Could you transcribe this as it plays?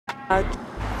Hey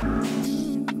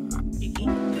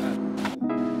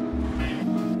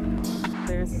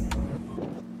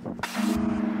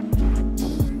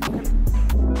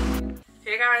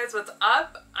guys, what's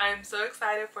up? I'm so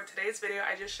excited for today's video.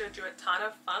 I just showed you a ton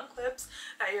of fun clips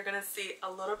that you're gonna see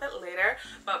a little bit later,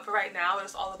 but for right now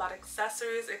it's all about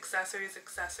accessories.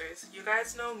 You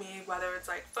guys know me, whether it's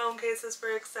like phone cases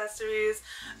for accessories,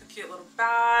 a cute little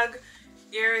bag,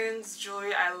 earrings,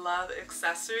 jewelry. I love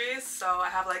accessories, so I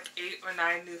have like 8 or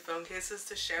 9 new phone cases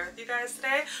to share with you guys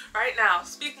today. Right now,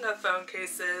 speaking of phone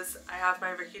cases, I have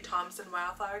my Ricky Thompson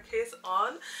Wildflower case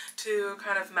on to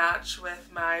kind of match with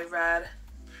my red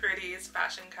Pretty's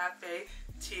Fashion Cafe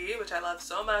tee, which I love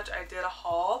so much. I did a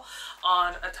haul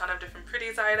on a ton of different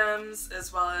Pretty's items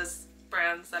as well as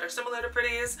brands that are similar to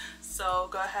Pretty's, so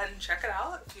go ahead and check it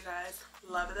out if you guys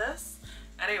love this.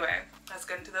 Anyway, let's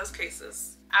get into those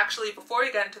cases. Actually, before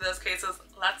we get into those cases,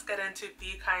 let's get into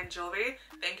Be Kind Jewelry.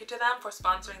 Thank you to them for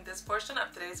sponsoring this portion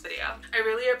of today's video. I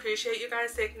really appreciate you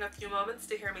guys taking a few moments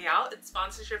to hear me out. It's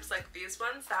sponsorships like these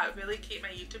ones that really keep my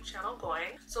YouTube channel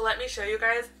going. So let me show you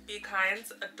guys Be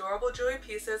Kind's adorable jewelry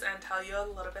pieces and tell you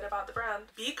a little bit about the brand.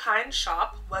 Be Kind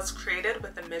Shop was created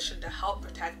with a mission to help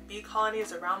protect bee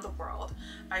colonies around the world.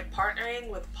 By partnering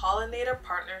with pollinator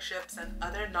partnerships and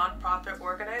other nonprofit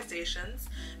organizations,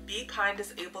 Be Kind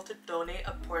is able to donate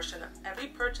a portion of every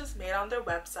purchase made on their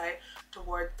website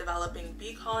toward developing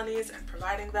bee colonies and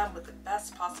providing them with the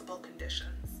best possible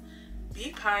conditions.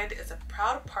 Be Kind is a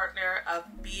proud partner of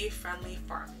Bee Friendly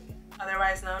Farming,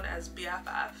 otherwise known as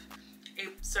BFF, a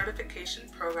certification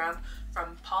program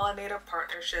from pollinator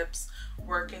partnerships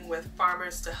working with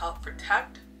farmers to help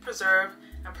protect, preserve,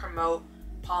 and promote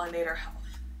pollinator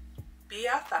health.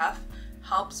 BFF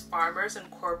helps farmers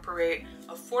incorporate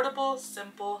affordable,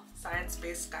 simple,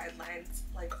 science-based guidelines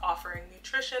like offering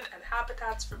nutrition and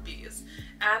habitats for bees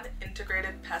and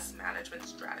integrated pest management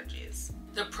strategies.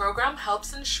 The program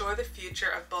helps ensure the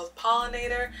future of both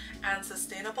pollinator and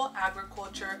sustainable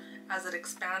agriculture as it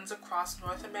expands across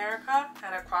North America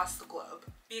and across the globe.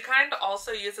 Be Kind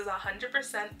also uses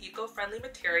 100% eco-friendly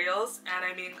materials, and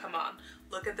I mean, come on,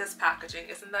 look at this packaging.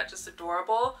 Isn't that just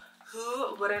adorable?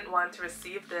 Who wouldn't want to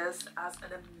receive this as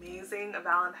an amazing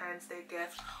Valentine's Day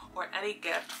gift, or any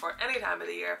gift for any time of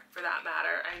the year for that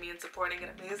matter? I mean, supporting an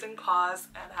amazing cause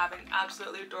and having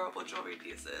absolutely adorable jewelry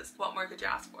pieces. What more could you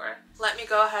ask for? Let me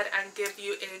go ahead and give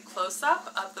you a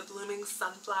close-up of the blooming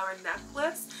sunflower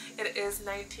necklace. It is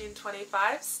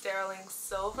 1925 sterling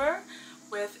silver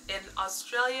with an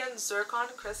Australian zircon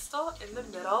crystal in the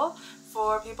middle.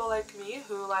 For people like me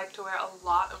who like to wear a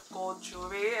lot of gold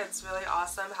jewelry, it's really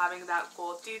awesome having that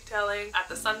gold detailing at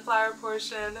the sunflower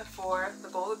portion for the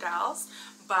gold gals,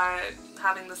 but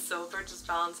having the silver just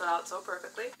balance it out so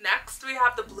perfectly. Next, we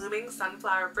have the blooming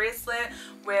sunflower bracelet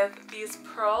with these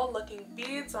pearl looking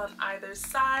beads on either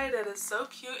side. It is so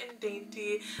cute and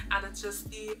dainty, and it's just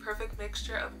the perfect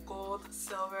mixture of gold,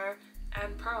 silver,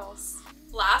 and pearls.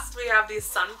 Last, we have the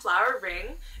sunflower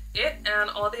ring. It and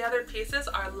all the other pieces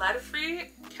are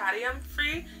lead-free,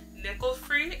 cadmium-free,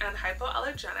 nickel-free, and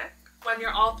hypoallergenic. When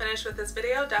you're all finished with this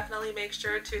video, definitely make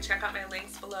sure to check out my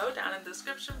links below down in the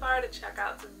description bar to check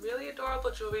out some really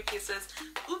adorable jewelry pieces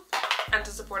and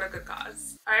to support a good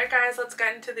cause. Alright guys, let's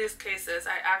get into these cases.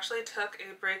 I actually took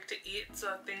a break to eat,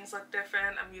 so things look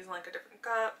different. I'm using like a different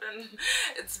cup, and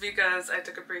it's because I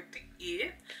took a break to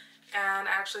eat. And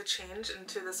I actually changed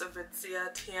into this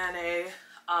Aritzia TNA.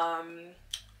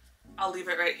 I'll leave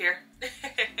it right here.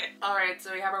 Alright,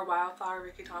 so we have our Wildflower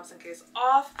Ricky Thompson case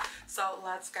off. So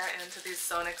let's get into these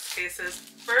Sonix cases.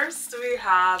 First, we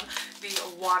have the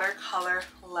Watercolor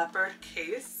Leopard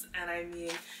case. And I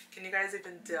mean, can you guys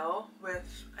even deal with,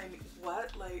 I mean,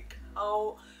 what? Like,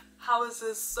 how is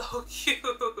this so cute?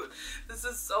 This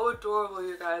is so adorable,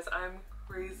 you guys. I'm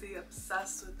crazy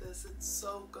obsessed with this. It's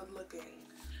so good looking.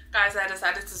 Guys, I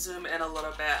decided to zoom in a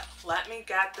little bit. Let me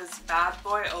get this bad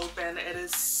boy open. It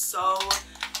is so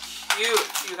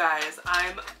cute, you guys.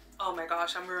 Oh my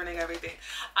gosh, I'm ruining everything.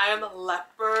 I am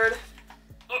leopard.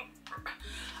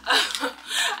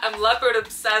 I'm leopard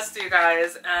obsessed, you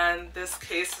guys, and this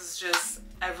case is just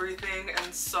everything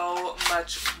and so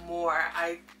much more.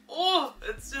 Oh,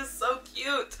 it's just so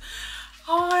cute.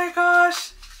 Oh my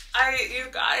gosh.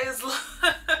 You guys,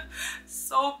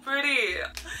 so pretty.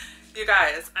 You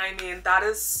guys, I mean, that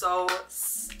is so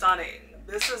stunning.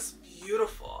 This is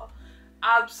beautiful.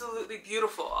 Absolutely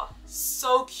beautiful.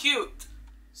 So cute.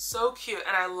 So cute.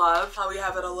 And I love how we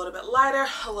have it a little bit lighter,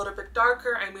 a little bit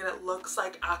darker. I mean, it looks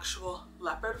like actual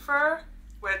leopard fur.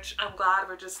 which I'm glad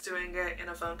we're just doing it in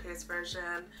a phone case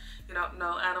version. You know,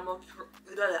 no animal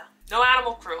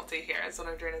cruelty here is what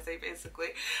I'm trying to say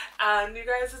basically. And you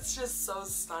guys, it's just so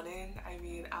stunning. I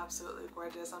mean, absolutely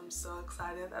gorgeous. I'm so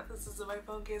excited that this is in my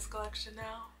phone case collection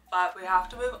now. But we have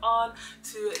to move on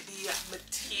to the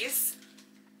Matisse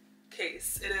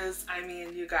case. It is, I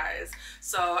mean, you guys,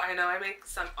 so I know I make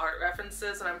some art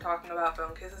references when I'm talking about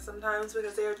phone cases sometimes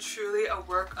because they are truly a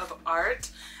work of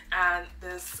art. And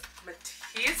this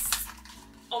Matisse,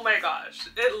 oh my gosh,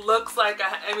 it looks like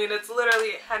I mean, it's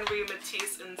literally Henry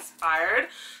Matisse inspired.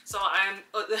 So I'm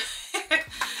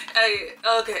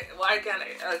okay, why can't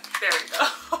I there we go.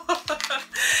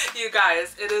 You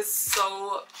guys, it is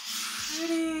so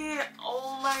pretty.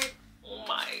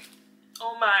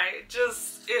 Oh my,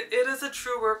 just it is a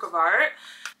true work of art.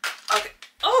 Okay,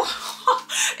 oh,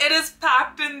 it is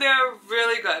packed in there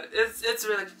really good. It's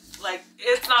really, like,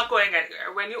 it's not going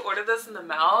anywhere. When you order this in the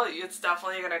mail, it's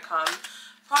definitely gonna come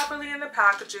properly in the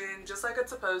packaging, just like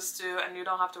it's supposed to, and you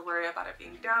don't have to worry about it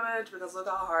being damaged because look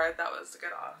how hard that was to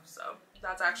get off. So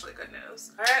that's actually good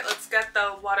news. All right, let's get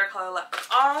the watercolor leopard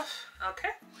off. Okay,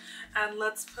 and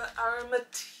let's put our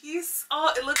Matisse.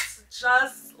 Oh, it looks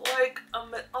just like a,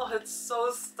 oh, it's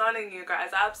so stunning, you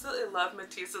guys. I absolutely love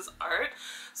Matisse's art,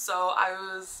 so I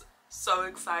was so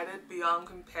excited beyond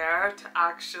compare to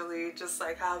actually just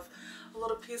like have a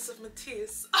little piece of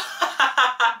Matisse.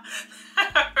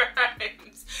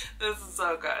 Rhymes. This is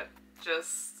so good.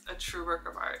 Just a true work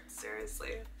of art,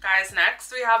 seriously. Guys,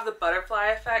 next we have the butterfly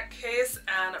effect case,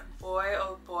 and boy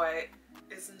oh boy,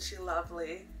 isn't she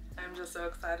lovely. I'm just so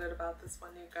excited about this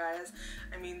one, you guys.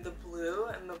 I mean, the blue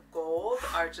and the gold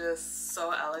are just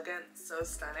so elegant, so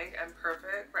stunning, and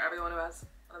perfect for everyone who has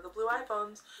one of the blue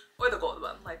iPhones or the gold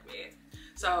one like me.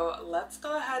 So let's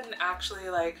go ahead and actually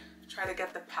like try to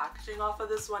get the packaging off of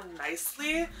this one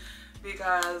nicely,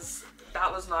 because that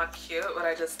was not cute what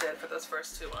I just did for those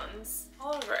first two ones.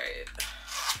 All right.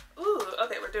 Ooh,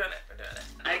 okay, we're doing it.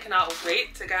 I cannot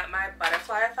wait to get my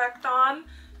butterfly effect on.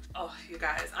 Oh, you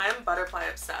guys, I am butterfly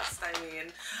obsessed. I mean,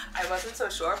 I wasn't so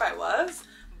sure if I was,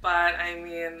 but I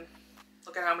mean,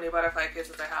 look at how many butterfly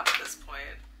cases I have at this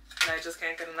point, and I just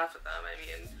can't get enough of them. I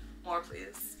mean, more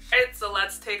please. All right, so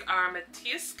let's take our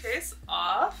Matisse case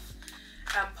off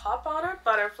and pop on our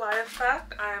butterfly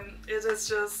effect. It is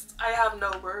just, I have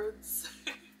no words.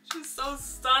 She's so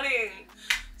stunning,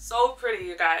 so pretty,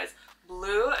 you guys.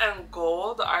 Blue and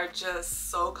gold are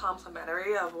just so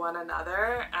complimentary of one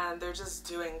another, and they're just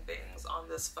doing things on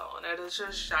this phone. It is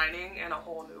just shining in a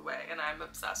whole new way, and I'm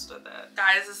obsessed with it.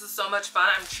 Guys, this is so much fun.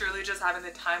 I'm truly just having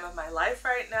the time of my life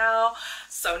right now.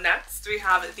 So next we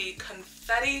have the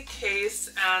confetti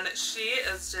case, and she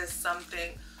is just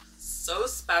something so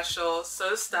special,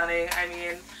 so stunning. I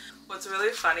mean, what's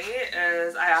really funny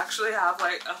is I actually have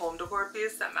like a home decor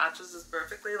piece that matches this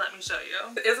perfectly. Let me show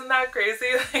you. Isn't that crazy?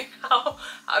 Like how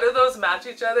do those match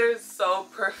each other so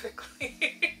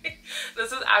perfectly?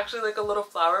 This is actually like a little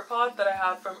flower pot that I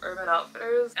have from Urban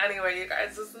Outfitters. Anyway, you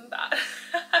guys, isn't that?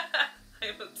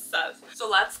 I'm obsessed. So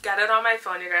let's get it on my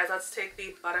phone, you guys. Let's take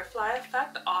the butterfly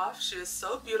effect off. She is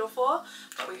so beautiful,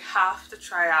 but we have to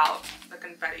try out the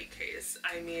confetti case.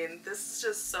 I mean, this is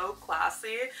just so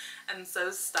classy and so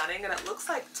stunning, and it looks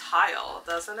like tile,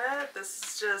 doesn't it? This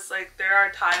is just like, there are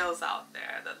tiles out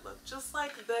there that look just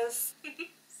like this.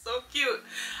 So cute.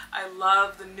 I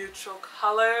love the neutral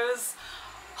colors.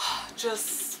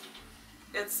 Just,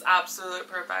 it's absolute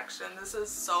perfection. This is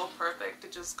so perfect to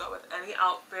just go with any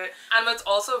outfit. And what's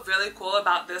also really cool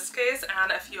about this case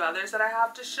and a few others that I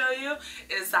have to show you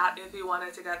is that if you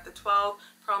wanted to get the 12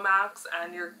 Pro Max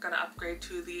and you're gonna upgrade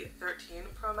to the 13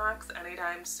 Pro Max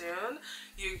anytime soon,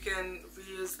 you can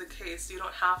reuse the case. You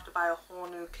don't have to buy a whole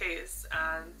new case,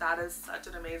 and that is such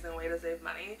an amazing way to save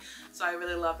money. So I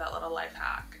really love that little life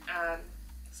hack, and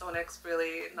Sonix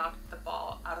really knocked the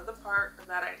ball out of the park with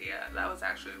that idea. That was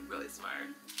actually really smart.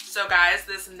 So guys,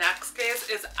 this next case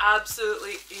is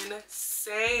absolutely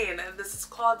insane. This is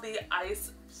called the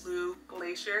Ice Blue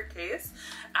Glacier case.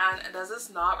 And does this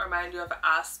not remind you of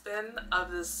Aspen,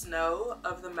 of the snow,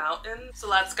 of the mountain? So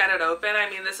let's get it open. I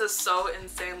mean, this is so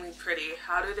insanely pretty.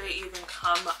 How do they even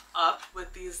come up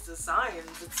with these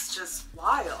designs? It's just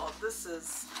wild. This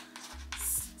is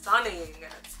stunning,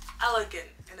 and it's elegant,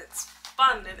 and it's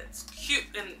fun, and it's cute,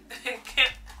 and I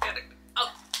can't get it out.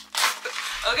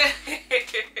 Okay.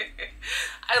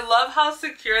 I love how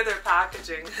secure their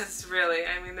packaging is, really.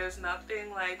 I mean, there's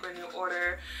nothing like when you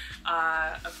order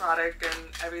a product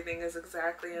and everything is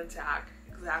exactly intact,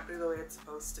 exactly the way it's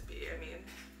supposed to be. I mean,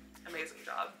 amazing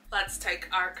job. Let's take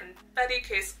our confetti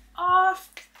case off.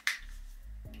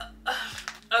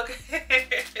 Okay.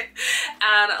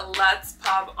 And let's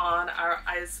pop on our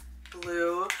ice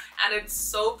blue, and it's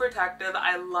so protective.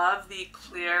 I love the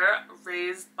clear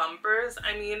raised bumpers.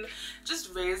 I mean,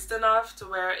 just raised enough to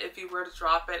where if you were to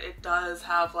drop it, it does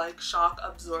have like shock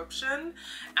absorption,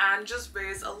 and just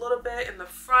raised a little bit in the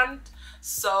front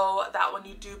so that when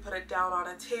you do put it down on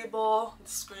a table, the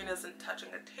screen isn't touching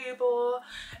a table.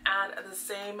 And the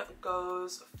same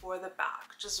goes for the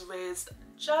back, just raised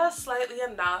just slightly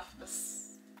enough.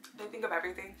 I think of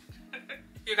everything.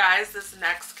 You guys, this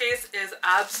next case is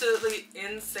absolutely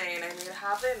insane. I mean,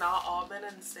 have they not all been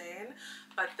insane?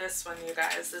 But this one, you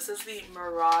guys, this is the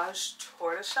Mirage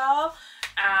tortoiseshell,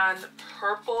 and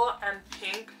purple and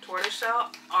pink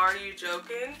tortoiseshell. Are you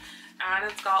joking? And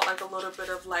it's got like a little bit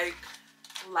of like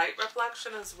light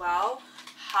reflection as well.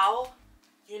 How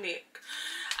unique.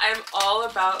 I'm all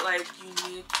about like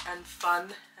unique and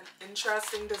fun and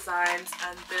interesting designs,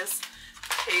 and this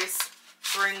case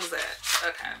brings it.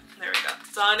 Okay, there we go.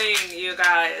 Stunning, you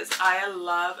guys. I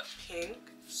love pink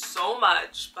so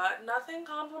much, but nothing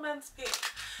complements pink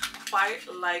quite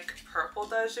like purple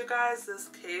does, you guys. This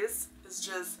case is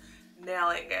just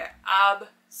nailing it.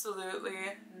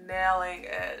 Absolutely nailing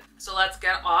it. So let's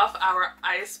get off our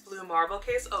ice blue marble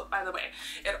case. Oh, by the way,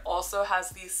 it also has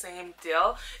the same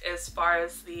deal as far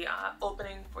as the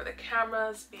opening for the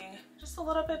cameras being just a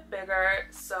little bit bigger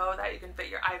so that you can fit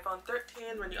your iPhone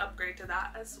 13 when you upgrade to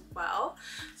that as well.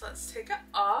 So let's take it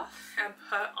off and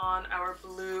put on our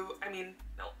blue,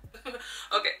 no.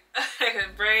 Okay,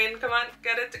 brain, come on,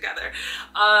 get it together.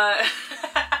 Our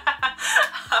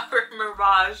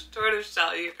Mirage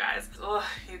tortoiseshell, you guys. Oh,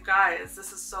 you guys,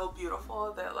 this is so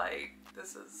beautiful that like,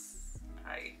 this is,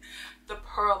 the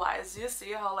pearlized, you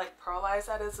see how like pearlized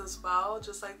that is as well?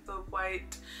 Just like the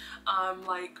white,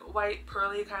 like white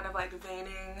pearly kind of like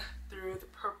veining through the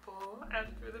purple and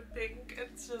through the pink.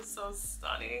 It's just so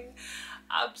stunning.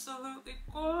 Absolutely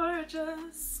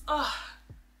gorgeous. Oh,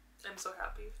 I'm so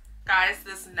happy. Guys,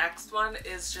 this next one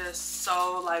is just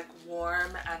so like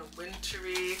warm and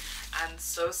wintry and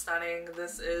so stunning.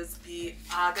 This is the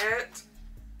agate.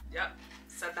 Yep,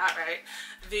 said that right.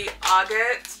 The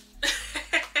agate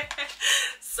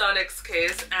Sonix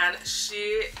case, and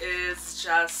she is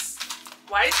just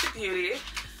quite the beauty.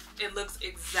 It looks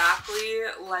exactly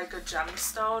like a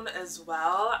gemstone as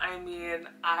well. I mean,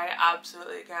 I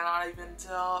absolutely cannot even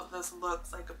tell. This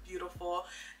looks like a beautiful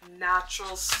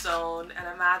natural stone, and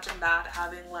imagine that,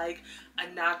 having like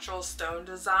a natural stone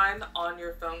design on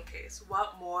your phone case.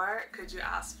 What more could you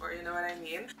ask for? You know what I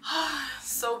mean?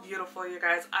 So beautiful, you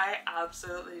guys. I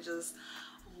absolutely just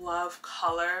love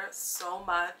color so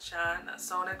much, and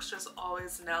Sonix just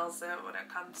always nails it when it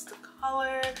comes to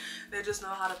color. They just know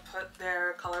how to put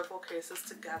their colorful cases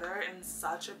together in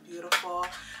such a beautiful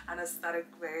and aesthetic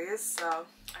way. So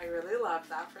I really love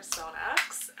that for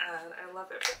Sonix, and I love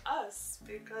it for us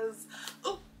because,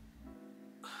 oh,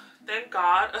 thank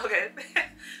God. Okay,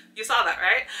 you saw that,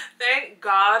 right? Thank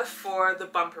God for the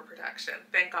bumper protection.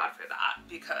 Thank God for that,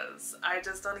 because I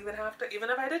just don't even have to, even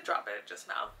if I did drop it just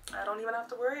now, I don't even have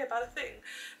to worry about a thing,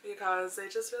 because they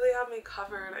just really have me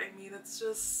covered. I mean, it's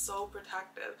just so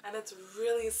protective, and it's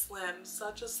really slim,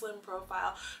 such a slim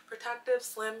profile. Protective,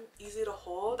 slim, easy to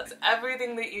hold. It's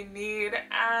everything that you need,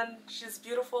 and she's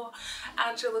beautiful,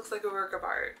 and she looks like a work of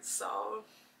art. So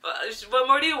what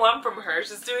more do you want from her?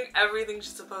 She's doing everything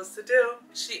she's supposed to do.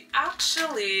 She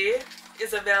actually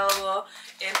is available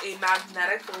in a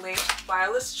magnetic link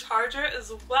wireless charger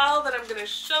as well that I'm going to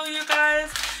show you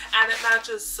guys, and it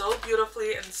matches so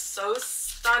beautifully and so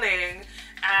stunning.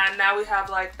 And now we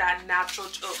have like that natural,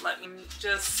 oh, let me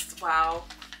just, wow,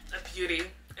 a beauty,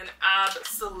 an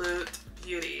absolute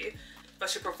beauty. But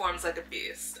she performs like a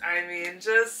beast. I mean,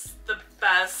 just the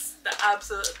best, the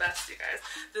absolute best, you guys.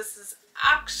 This is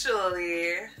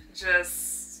actually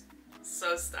just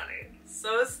so stunning.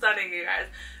 So stunning, you guys.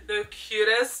 The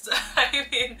cutest. I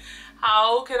mean,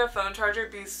 how can a phone charger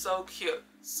be so cute?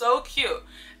 So cute.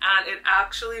 And it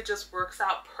actually just works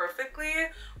out perfectly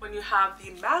when you have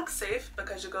the MagSafe,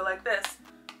 because you go like this.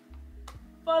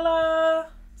 Voila!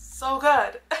 So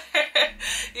good.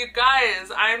 You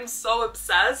guys, I'm so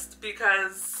obsessed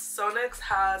because Sonix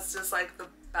has just like the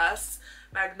best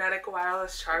magnetic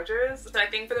wireless chargers. So I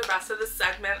think for the rest of the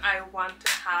segment, I want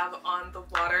to have on the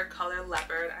Watercolor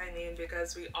Leopard. I mean,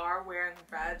 because we are wearing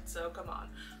red, so come on.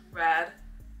 Red,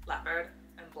 leopard,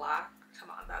 and black. Come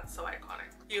on, That's so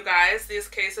iconic. You guys, these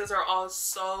cases are all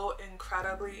so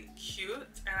incredibly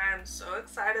cute, and I'm so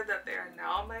excited that they are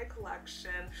now in my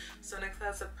collection. Sonix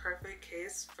has a perfect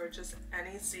case for just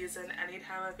any season, any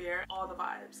time of year, all the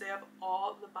vibes. They have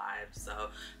all the vibes. So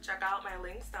check out my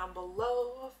links down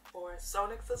below for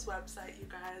Sonix's website, you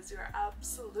guys. You're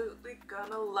absolutely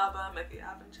gonna love them if you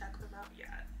haven't checked them out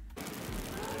yet.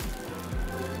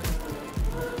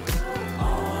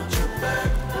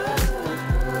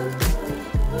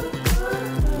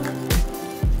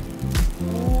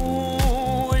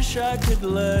 Ooh, wish I could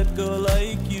let go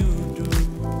like you do.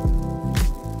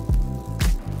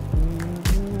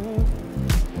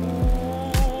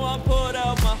 Ooh, I poured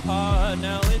out my heart,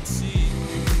 now it's see.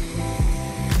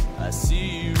 I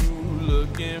see you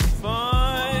looking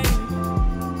fine,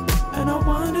 and I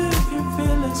wonder if you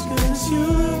feel as good as you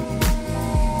look.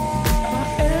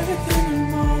 Everything and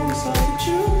more is all that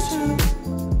you do.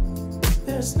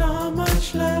 There's not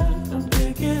much left, I'm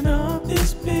picking up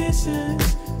these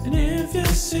pieces. And if you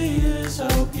see this,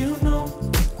 I hope you know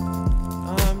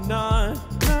I'm not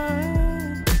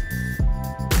mad,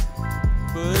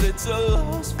 but it's a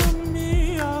loss for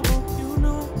me, I hope you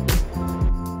know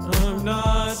I'm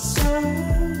not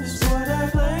sad, is what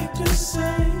I'd like to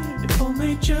say. If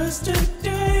only just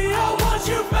today, I want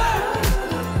you back.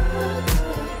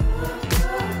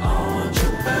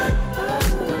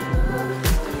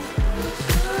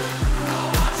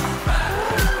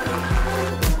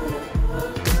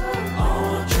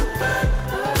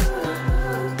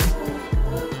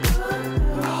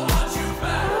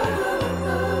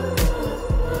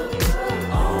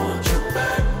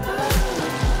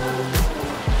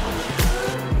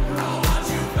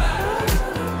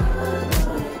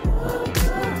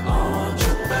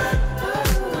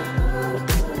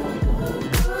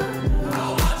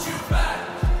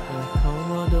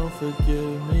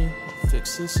 Forgive me,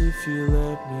 fix this if you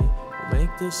let me. We'll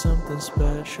make this something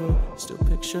special. Still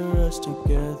picture us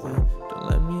together. Don't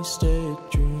let me stay a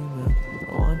dreamer.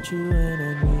 I want you and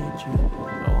I need you.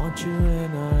 I want you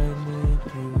and I need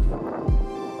you.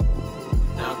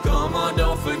 Now come on,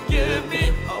 don't forgive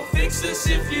me. I'll fix this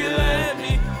if you let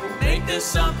me. We'll make this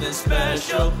something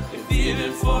special. If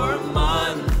even for a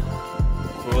month,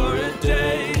 for a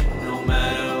day. No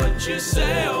matter what you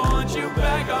say, I want you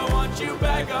back, I want you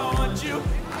back, I want you back.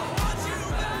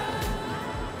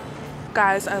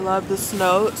 Guys, I love the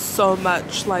snow so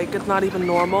much. Like, it's not even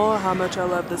normal how much I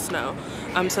love the snow.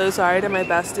 I'm so sorry to my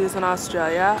besties in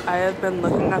Australia. I have been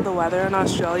looking at the weather in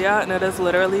Australia and it is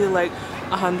literally like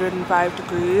 105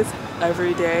 degrees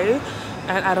every day.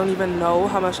 And I don't even know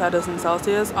how much that is in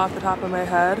Celsius off the top of my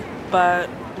head. But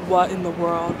what in the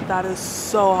world? That is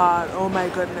so hot. Oh my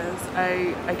goodness.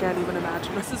 I can't even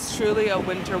imagine. This is truly a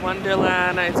winter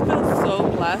wonderland. I feel so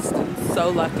blessed and so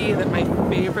lucky that my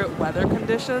favorite weather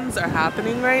conditions are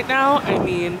happening right now. I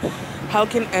mean, how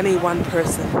can any one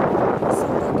person be so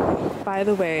lucky? By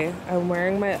the way, I'm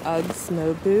wearing my UGG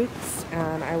snow boots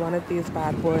and I wanted these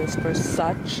bad boys for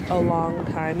such a long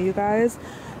time, you guys.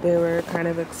 They were kind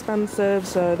of expensive,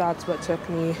 so that's what took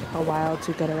me a while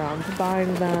to get around to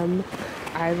buying them.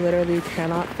 I literally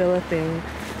cannot feel a thing.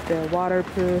 They're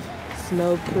waterproof,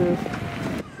 snowproof.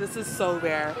 This is so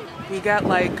rare. We get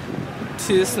like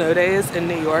 2 snow days in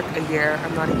New York a year.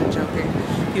 I'm not even joking.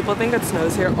 People think it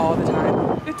snows here all the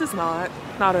time. It does not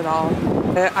at all.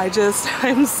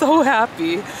 I'm so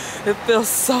happy. It feels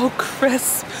so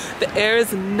crisp. The air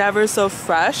is never so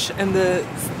fresh and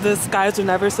the skies are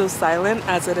never so silent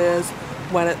as it is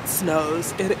when it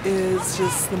snows. It is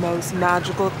just the most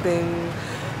magical thing.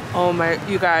 Oh my,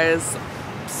 you guys,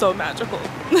 so magical.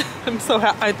 I'm so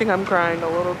happy. I think I'm crying a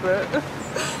little bit.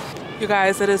 You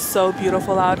guys, it is so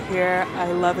beautiful out here.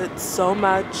 I love it so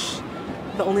much.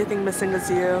 The only thing missing is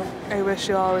you. I wish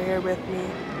you all were here with me.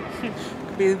 Could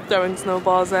be throwing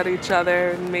snowballs at each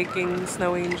other and making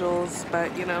snow angels,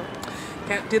 but you know,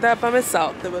 can't do that by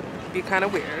myself. That would be kind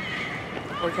of weird.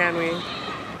 Or can we?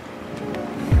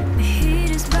 The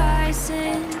heat is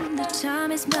rising, the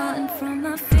time is melting from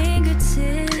my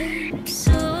fingertips.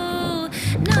 So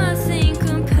nothing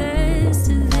compares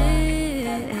to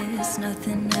this.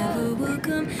 Nothing ever will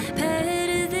compare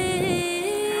to this.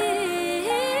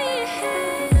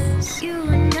 You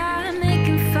and I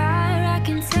making fire, I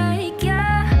can take ya.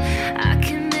 I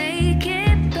can make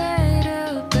it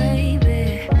better,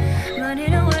 baby.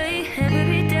 Running away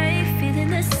every day, feeling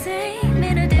the same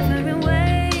in a different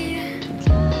way.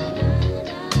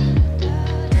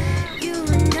 You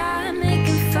and I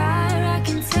making fire, I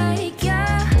can take ya.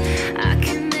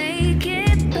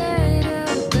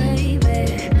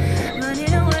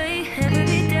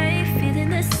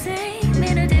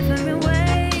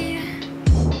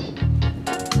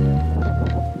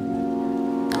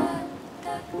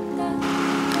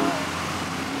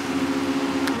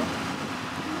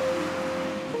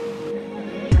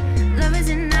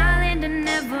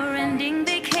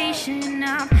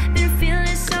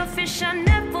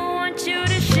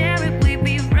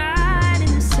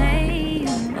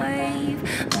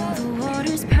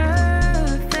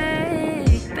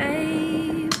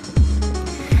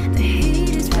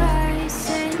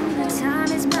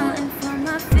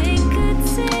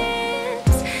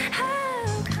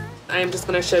 I'm just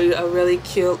going to show you a really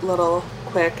cute little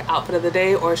quick outfit of the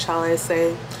day, or shall I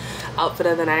say outfit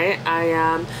of the night. I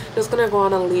am just gonna go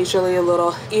on a leisurely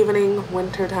little evening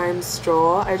wintertime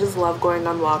stroll. I just love going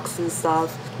on walks and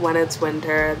stuff when it's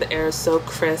winter. The air is so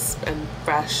crisp and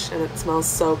fresh and it smells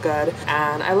so good,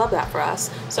 and I love that for us.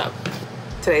 So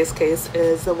today's case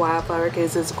is the Wildflower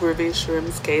Cases Groovy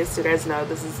Shrooms case. You guys know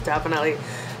this is definitely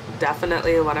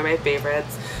one of my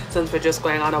favorites. Since we're just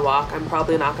going on a walk, I'm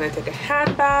probably not going to take a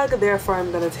handbag, therefore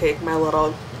I'm going to take my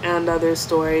little And Other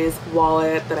Stories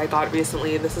wallet that I got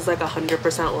recently. This is like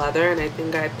 100% leather, and I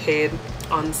think I paid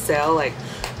on sale like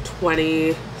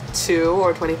 $22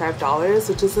 or $25,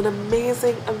 which is an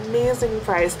amazing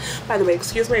price. By the way,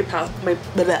 excuse my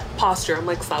posture, I'm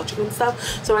like slouching and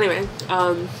stuff. So anyway,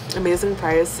 amazing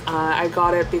price. I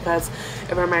got it because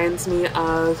it reminds me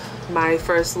of my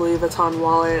first Louis Vuitton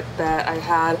wallet that I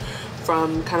had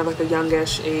from kind of like a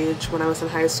youngish age when I was in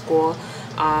high school.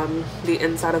 The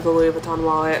inside of the Louis Vuitton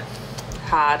wallet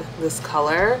had this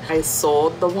color. I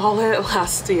sold the wallet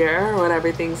last year when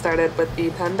everything started with the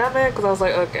pandemic, because I was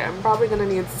like, okay, I'm probably gonna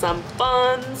need some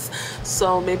funds,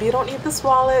 so maybe you don't need this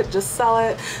wallet, just sell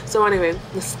it. So anyway,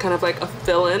 this is kind of like a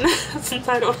fill-in since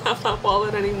I don't have that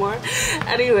wallet anymore.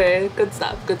 Anyway, good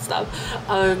stuff.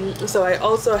 So I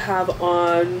also have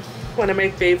on one of my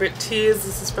favorite tees.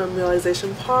 This is from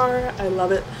Realization Par. I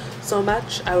love it so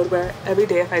much. I would wear it every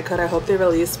day if I could. I hope they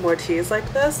release more tees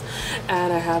like this.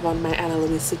 And I have on my Ana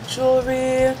Luisa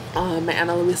jewelry, my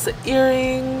Ana Luisa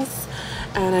earrings,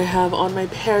 and I have on my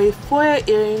Perry Foya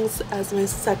earrings as my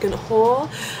second hole,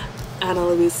 Ana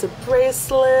Luisa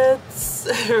bracelets,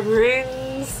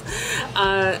 rings,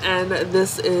 and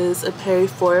this is a Perry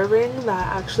Foya ring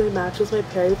that actually matches my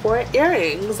Perry Foya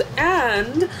earrings.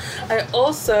 And I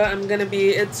also am gonna be,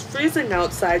 it's freezing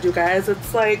outside, you guys.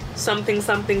 It's like something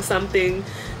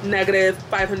negative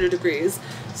 500 degrees.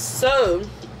 So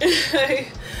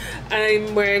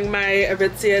I'm wearing my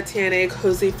Aritzia TNA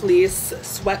Cozy Fleece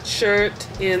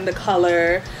sweatshirt in the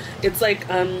color, it's like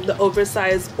the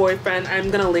oversized boyfriend. I'm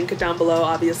gonna link it down below,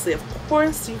 obviously, of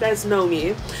course, you guys know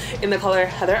me, in the color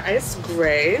Heather Ice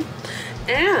Gray.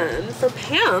 And for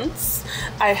pants,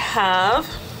 I have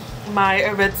my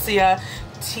Aritzia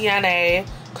TNA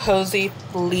Cozy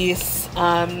Fleece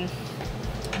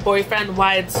boyfriend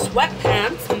wide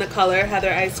sweatpants in the color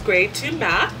Heather Ice Gray to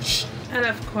match. And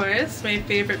of course, my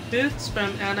favorite boots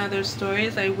from Other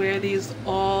Stories. I wear these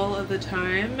all of the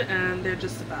time and they're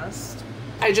just the best.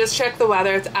 I just checked the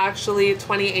weather. It's actually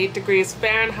 28 degrees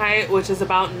Fahrenheit, which is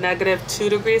about -2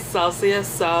 degrees Celsius,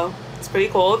 so it's pretty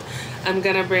cold. I'm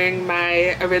gonna bring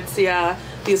my Aritzia,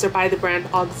 these are by the brand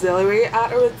Auxiliary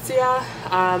at Aritzia,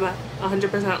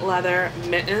 100% leather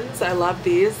mittens. I love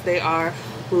these. They are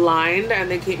lined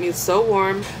and they keep me so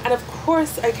warm. And of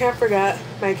course, I can't forget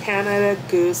my Canada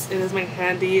Goose. It is my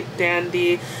handy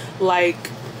dandy, like,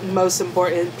 most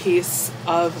important piece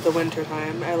of the winter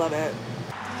time. I love it.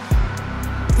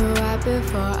 Right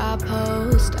before I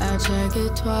post, I check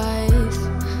it twice.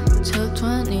 Took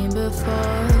 20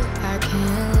 before, I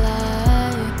can't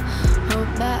lie.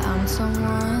 Hope that I'm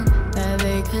someone that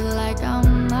they could like.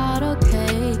 I'm not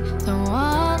okay, don't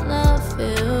wanna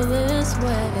feel this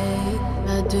way.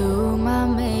 I do my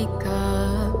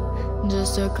makeup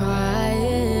just to cry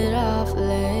it off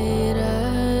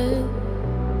later.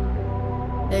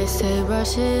 They say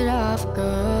brush it off,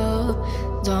 girl,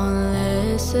 don't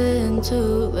listen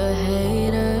to the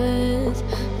haters.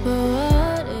 But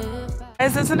what if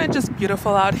guys, isn't it just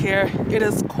beautiful out here? It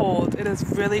is cold. It is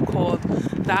really cold.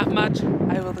 That much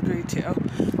I will agree to.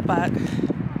 But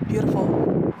beautiful.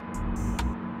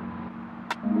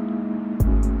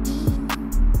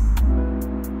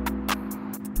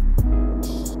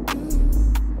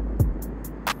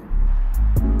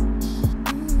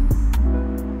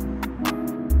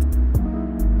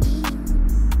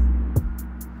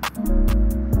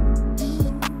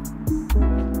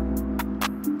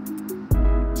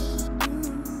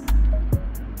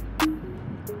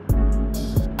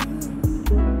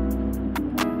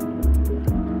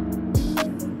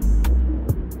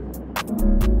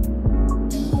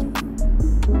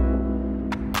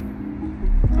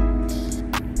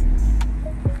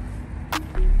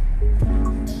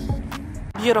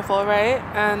 Beautiful, right?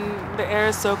 And the air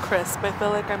is so crisp. I feel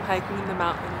like I'm hiking in the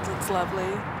mountains. It's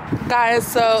lovely. Guys,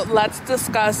 so let's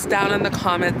discuss down in the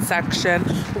comment section.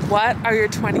 What are your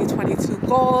 2022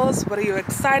 goals? What are you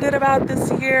excited about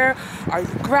this year? Are you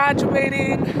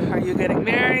graduating? Are you getting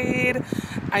married?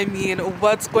 I mean,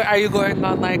 are you going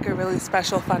on like a really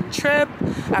special fun trip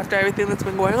after everything that's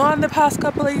been going on the past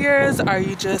couple of years? Are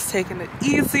you just taking it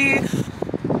easy?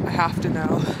 I have to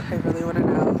know. I really want to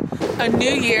know. A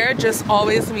new year just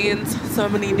always means so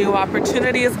many new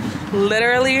opportunities.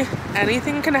 Literally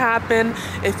anything can happen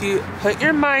if you put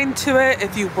your mind to it,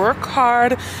 if you work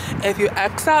hard, if you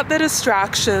X out the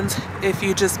distractions, if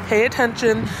you just pay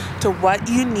attention to what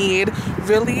you need,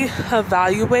 really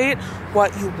evaluate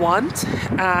what you want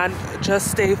and just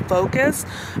stay focused.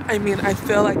 I mean, I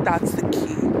feel like that's the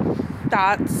key.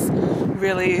 That's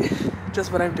really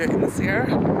just what I'm doing this year.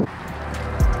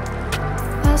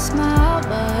 I smile,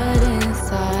 but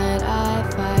inside I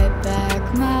fight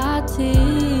back my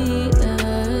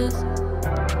tears.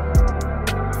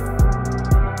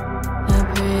 A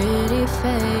pretty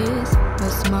face, the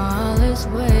smallest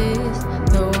waist,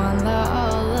 the one that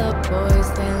all the boys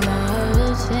they love to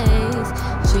chase.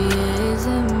 She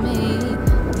isn't me,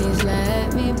 please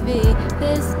let me be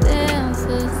this damn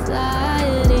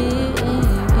society.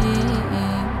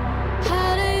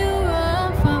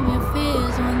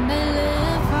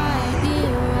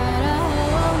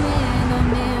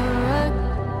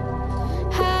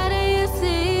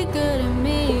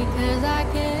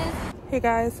 Hey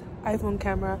guys, iPhone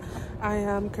camera. I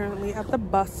am currently at the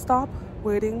bus stop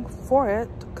waiting for it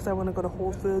because I want to go to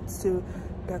Whole Foods to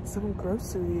get some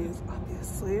groceries,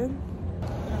 obviously.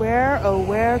 Where, oh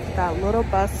where could that little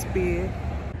bus be?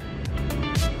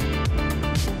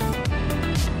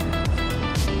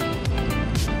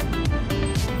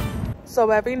 So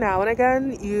every now and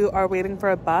again you are waiting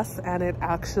for a bus and it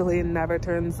actually never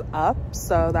turns up,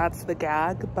 so that's the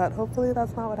gag, but hopefully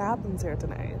that's not what happens here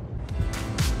tonight.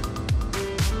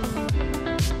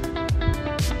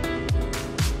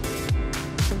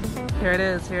 Here it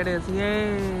is,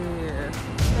 yay!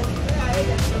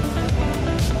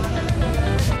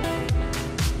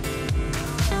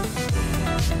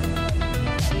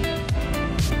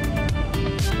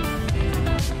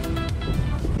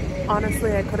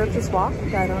 Honestly, I could have just walked.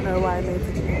 I don't know why I made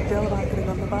such a big deal about getting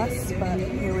on the bus, but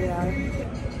here we are.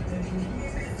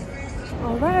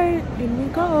 All right, in we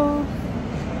go.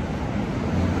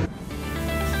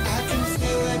 I can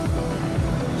feel it,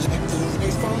 like the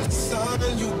rays from the sun,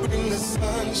 you bring the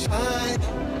sunshine.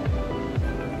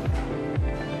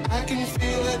 I can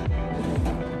feel it,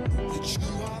 that you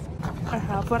are. I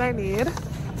have what I need.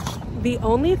 The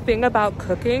only thing about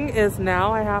cooking is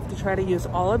now I have to try to use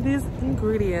all of these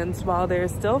ingredients while they're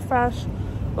still fresh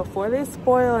before they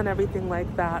spoil and everything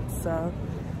like that, so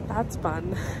that's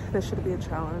fun. This should be a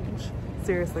challenge.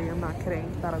 Seriously, I'm not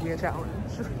kidding. That'll be a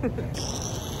challenge.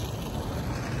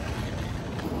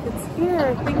 It's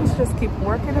here. Things just keep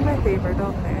working in my favor,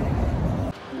 don't they?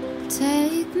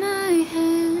 Take my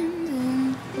hand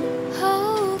and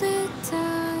hold it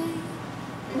tight.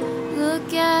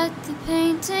 Look at the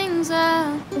paintings,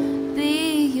 I'll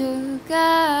be your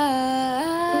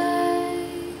guide.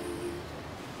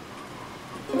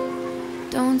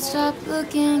 Don't stop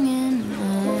looking in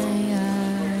my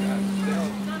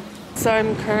eyes. So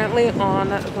I'm currently on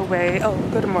the way, oh,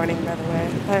 good morning by the way.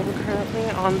 I'm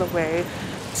currently on the way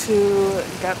to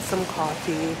get some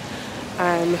coffee.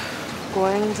 I'm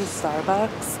going to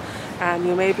Starbucks, and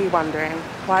you may be wondering,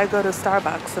 why go to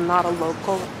Starbucks and not a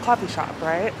local coffee shop,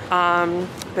 right?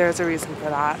 There's a reason for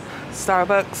that.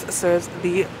 Starbucks serves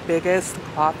the biggest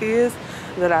coffees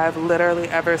that I've literally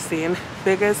ever seen.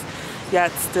 Biggest,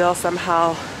 yet still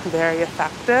somehow very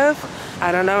effective.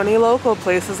 I don't know any local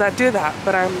places that do that,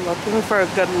 but I'm looking for a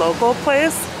good local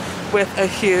place with a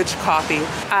huge coffee.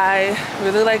 I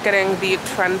really like getting the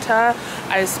Trendy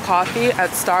iced coffee at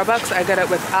Starbucks. I get it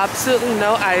with absolutely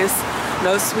no ice,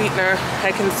 no sweetener.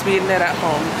 I can sweeten it at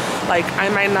home. Like, I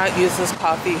might not use this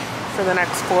coffee for the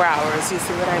next 4 hours, you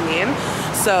see what I mean?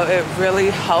 So it really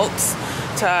helps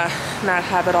to not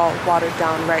have it all watered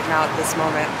down right now at this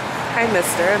moment. Hi,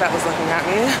 mister, that was looking at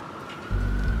me.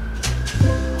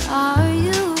 Are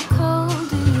you cold?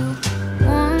 Do you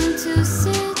want to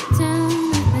sit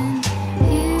down? I've been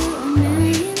here a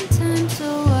million times,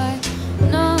 so I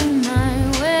know my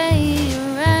way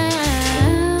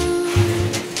around.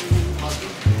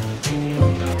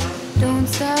 Don't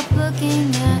stop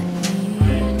looking at me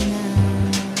now.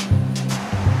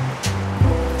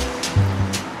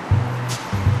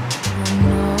 I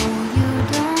know you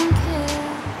don't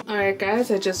care. Alright guys,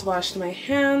 I just washed my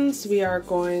hands. We are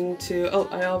going to, oh,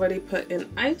 I already put in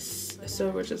ice. So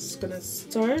we're just gonna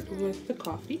start with the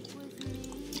coffee.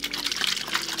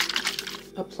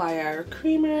 Apply our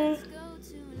creamer.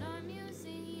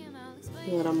 A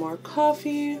little more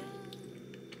coffee.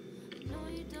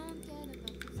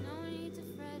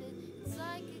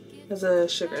 As a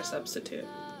sugar substitute.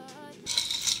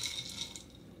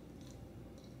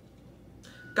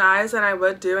 Guys, and I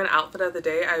would do an outfit of the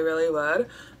day, I really would,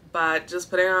 but just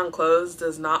putting on clothes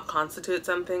does not constitute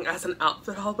something as an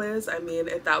outfit always. I mean,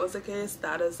 if that was the case,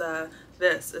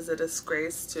 this is a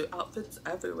disgrace to outfits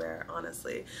everywhere,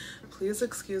 honestly. Please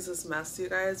excuse this mess, you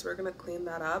guys. We're gonna clean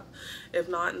that up. If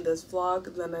not in this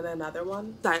vlog, then in another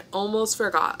one. I almost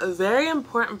forgot. A very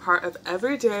important part of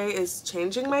every day is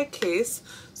changing my case.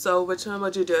 So which one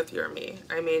would you do if you were me?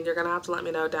 I mean, you're gonna have to let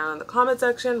me know down in the comment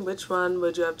section which one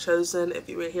would you have chosen if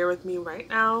you were here with me right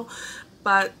now.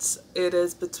 But it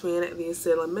is between the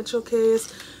Salem Mitchell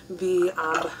case, the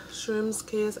Shrooms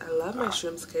case. I love my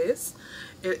Shrooms case.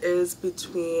 It is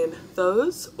between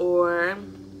those or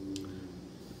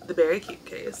the Berry Cute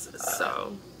case.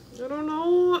 So I don't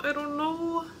know. I don't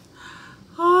know.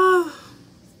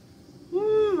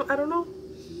 I don't know.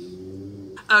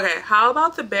 Okay, how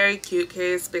about the Berry Cute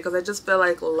case? Because I just feel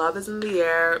like love is in the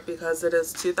air because it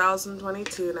is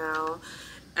 2022 now.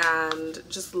 And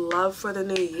just love for the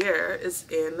new year is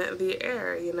in the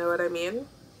air, you know what I mean?